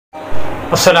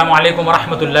As.A.W. wa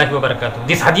rahmatullahi wa barakatuh.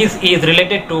 This hadith is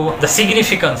related to the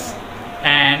significance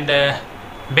and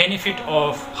benefit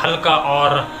of halqa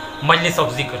or majlis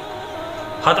of zikr.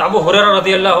 Hadith Abu Hurairah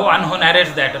radiyallahu anhu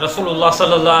narrates that Rasulullah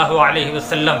sallallahu alayhi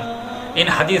wasallam in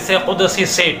hadith Qudsi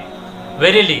said,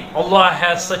 "Verily, Allah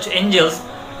has such angels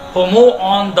who move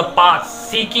on the path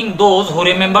seeking those who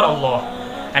remember Allah.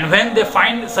 And when they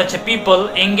find such a people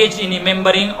engaged in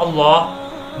remembering Allah,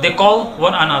 they call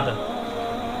one another.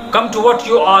 Come to what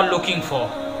you are looking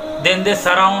for. Then they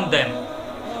surround them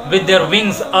with their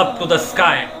wings up to the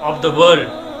sky of the world.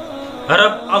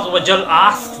 Rabb Azza wa Jal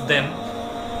asks them,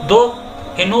 though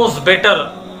He knows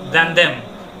better than them,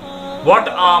 what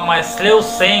are my slaves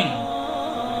saying?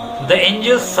 The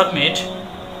angels submit.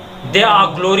 They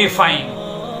are glorifying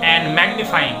and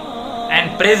magnifying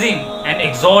and praising and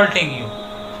exalting you.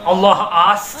 Allah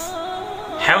asks,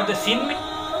 have they seen me?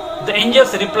 The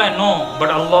angels reply, no,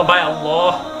 but by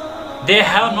Allah, they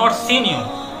have not seen you.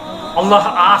 Allah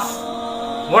asks,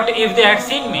 what if they had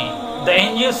seen me? The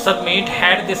angels submit,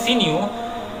 had they seen you,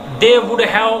 they would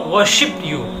have worshipped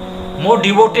you more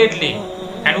devotedly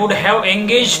and would have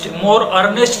engaged more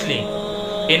earnestly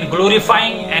in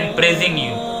glorifying and praising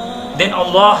you. Then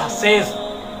Allah says,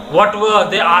 what were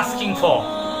they asking for?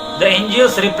 The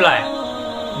angels reply,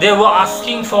 they were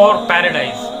asking for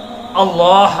paradise.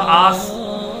 Allah asks,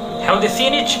 have they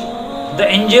seen it? The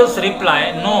angels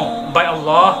reply, no, by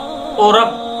Allah, O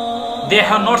Rabb, they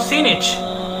have not seen it.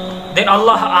 Then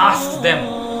Allah asks them,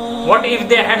 what if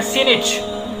they had seen it?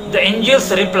 The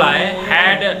angels reply,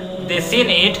 had they seen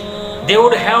it, they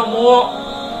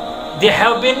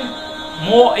have been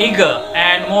more eager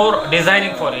and more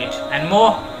desiring for it and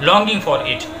more longing for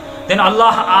it. Then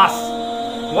Allah asks,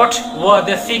 what were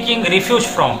they seeking refuge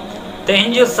from? The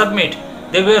angels submit,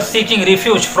 they were seeking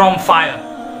refuge from fire.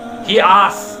 He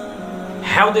asks,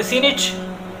 have they seen it?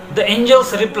 The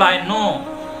angels reply, no,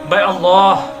 by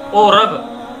Allah, O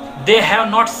Rabb, they have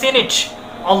not seen it.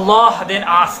 Allah then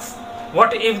asks,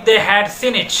 what if they had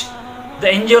seen it? The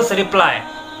angels reply,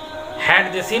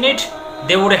 had they seen it,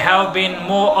 they would have been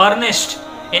more earnest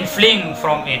in fleeing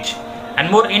from it and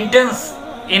more intense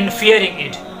in fearing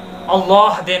it.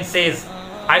 Allah then says,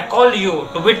 I call you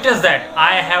to witness that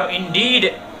I have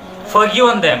indeed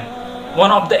forgiven them.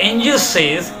 One of the angels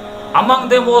says, among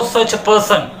them was such a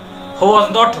person who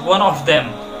was not one of them,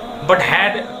 but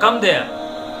had come there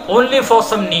only for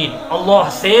some need. Allah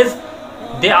says,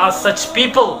 they are such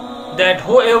people that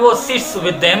whoever sits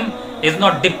with them is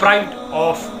not deprived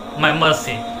of my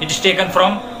mercy. It is taken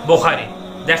from Bukhari.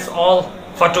 That's all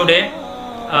for today.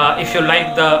 If you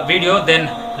like the video, then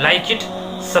like it,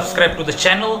 subscribe to the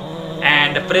channel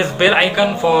and press bell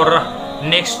icon for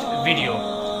next video.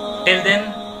 Till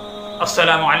then,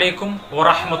 Assalamu alaikum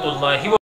wa rahmatullahi wa